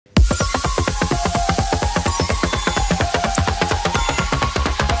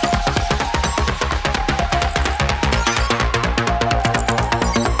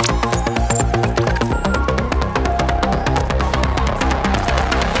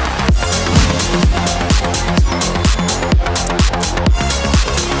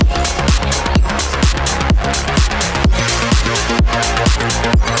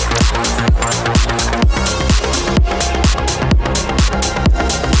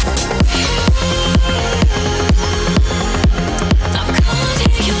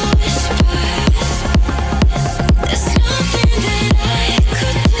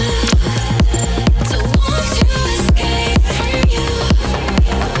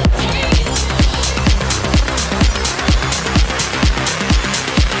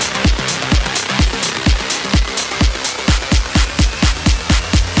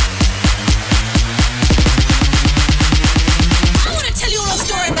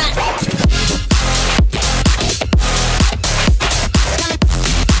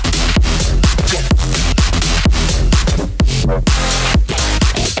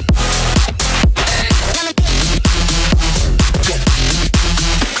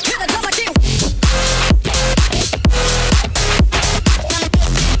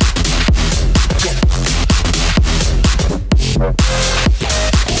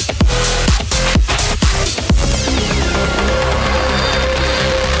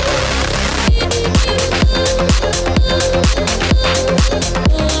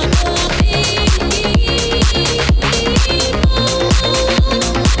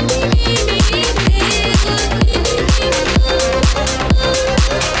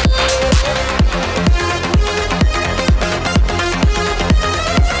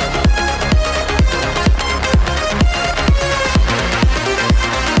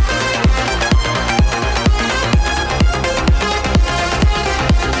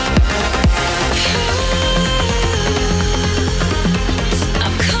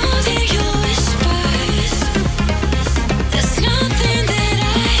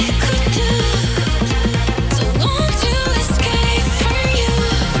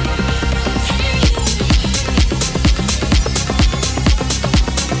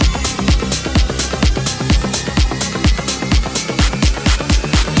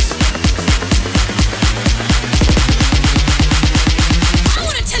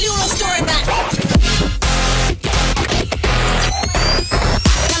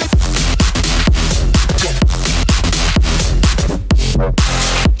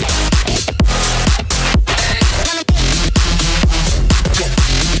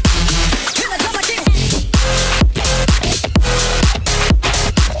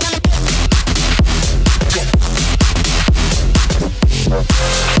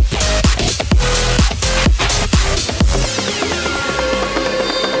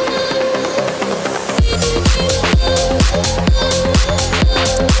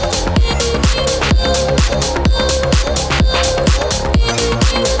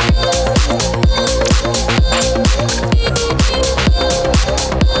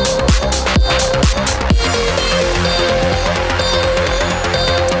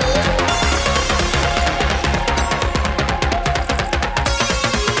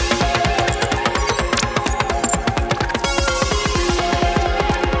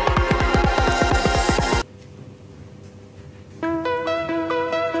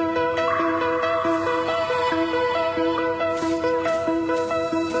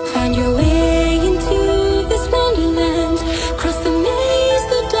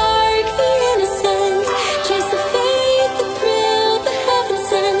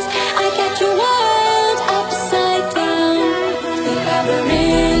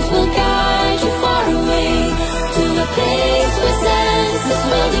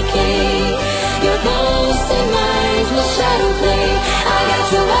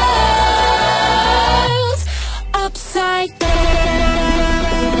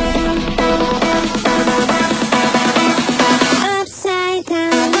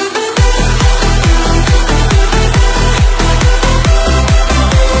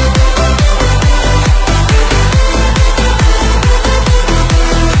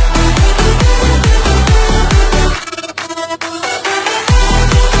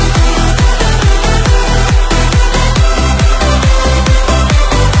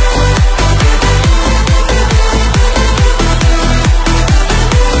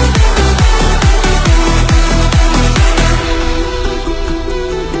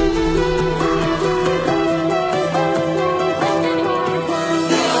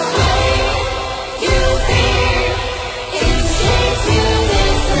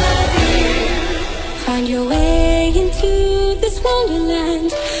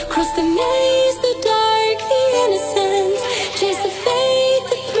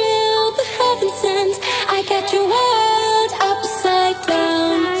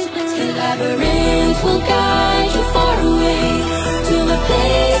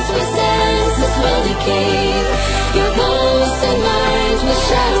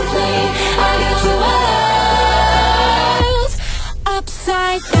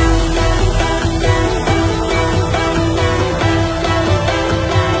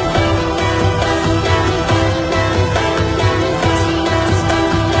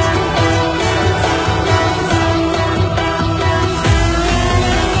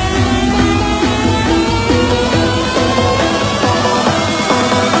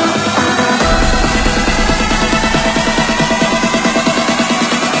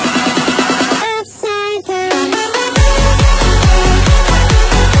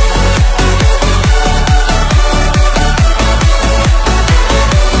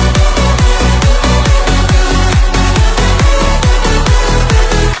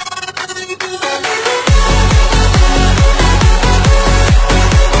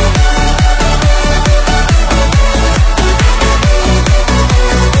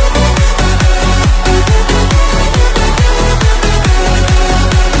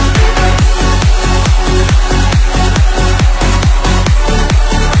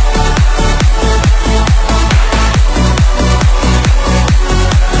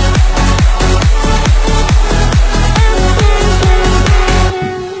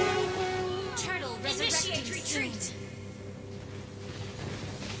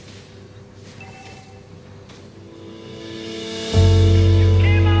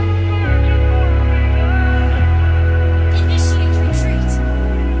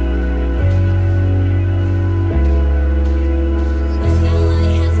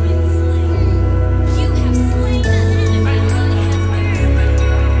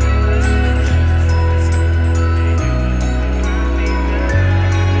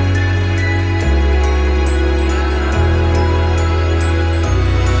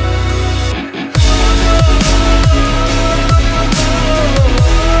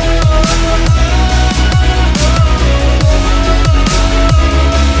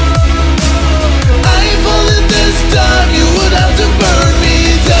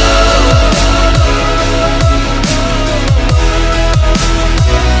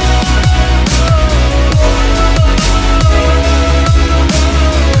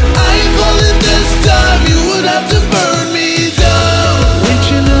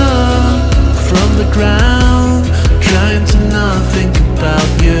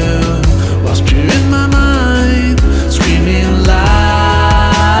you, whilst you're in my mind, screaming loud.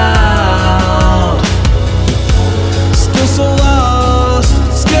 Still so lost,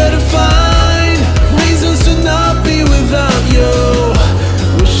 scared to find reasons to not be without you.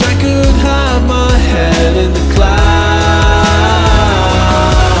 Wish I could hide my head in the clouds.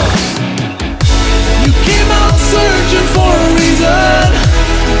 You came out searching for a reason,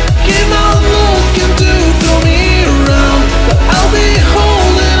 came out looking to throw me around, but I'll be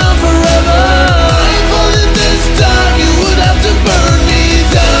holding on forever. I ain't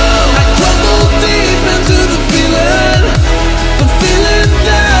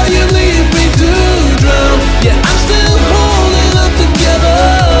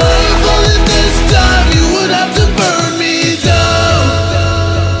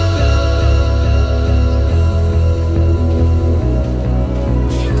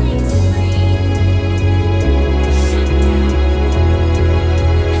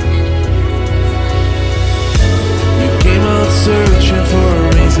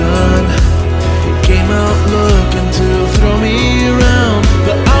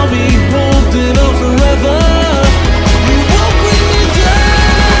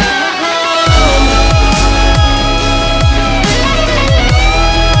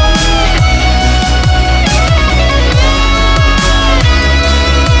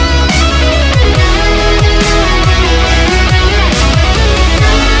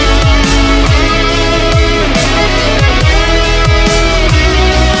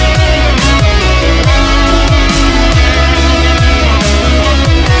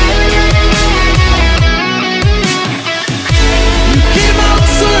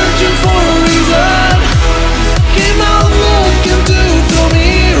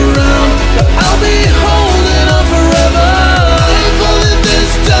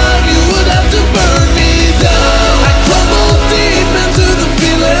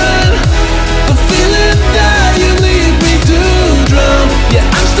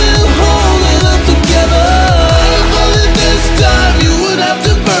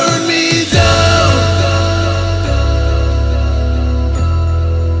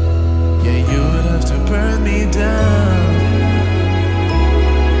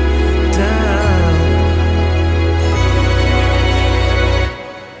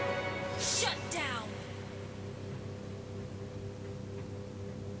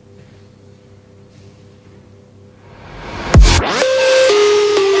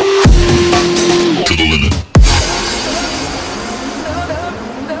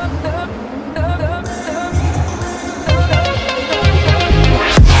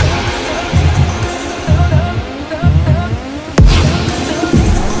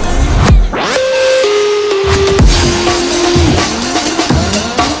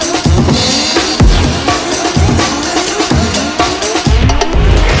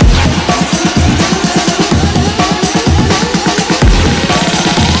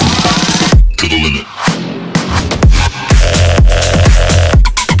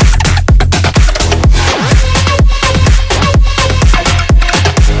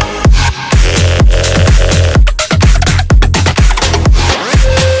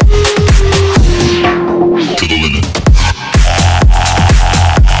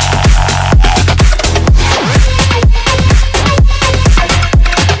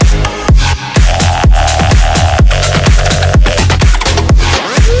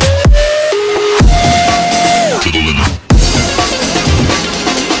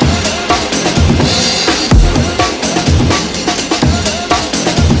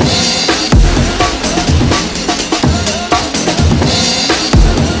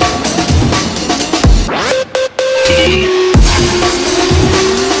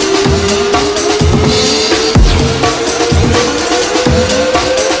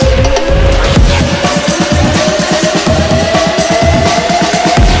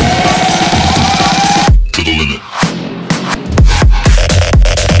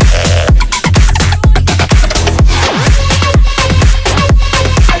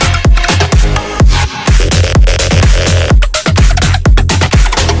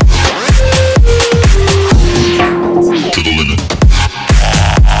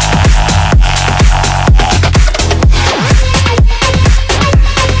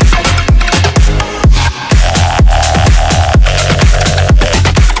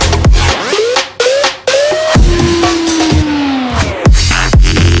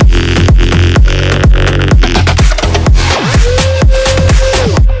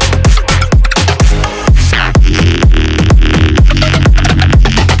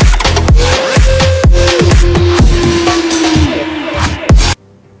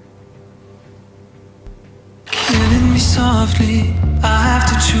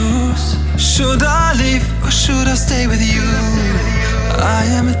Should I leave or should I stay with you? I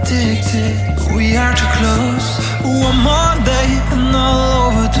am addicted, we are too close. One more day and I'll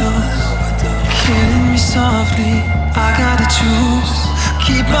overdose. Killing me softly, I gotta choose.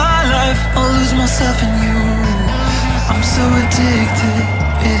 Keep my life or lose myself in you. I'm so addicted,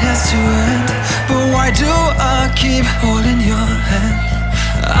 it has to end. But why do I keep holding your hand?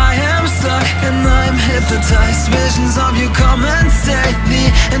 I am stuck and I'm hypnotized. Visions of you come and stay the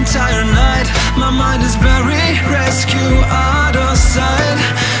entire night. My mind is buried, rescue out of sight.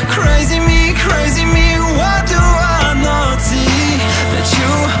 Crazy me, what do I not see? That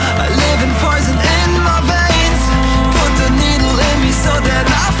you are living poison in my veins. Put the needle in me so that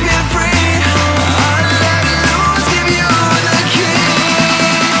I feel free. I let loose, give you the key.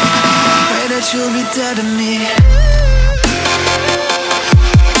 Pray that you'll be dead to me.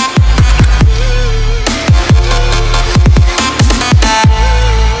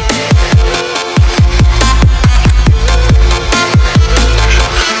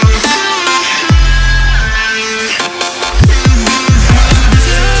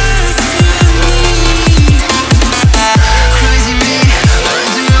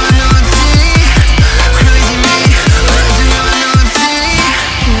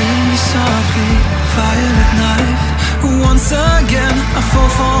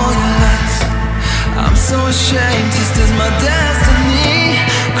 Ashamed, this is my destiny.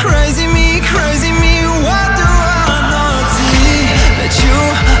 Crazy me, what do I not see? That you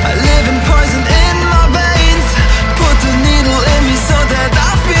are living poison in my veins. Put the needle in me so that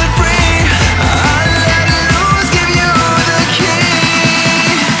I feel free. I let loose, give you the key.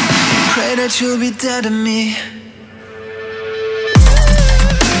 Pray that you'll be dead to me.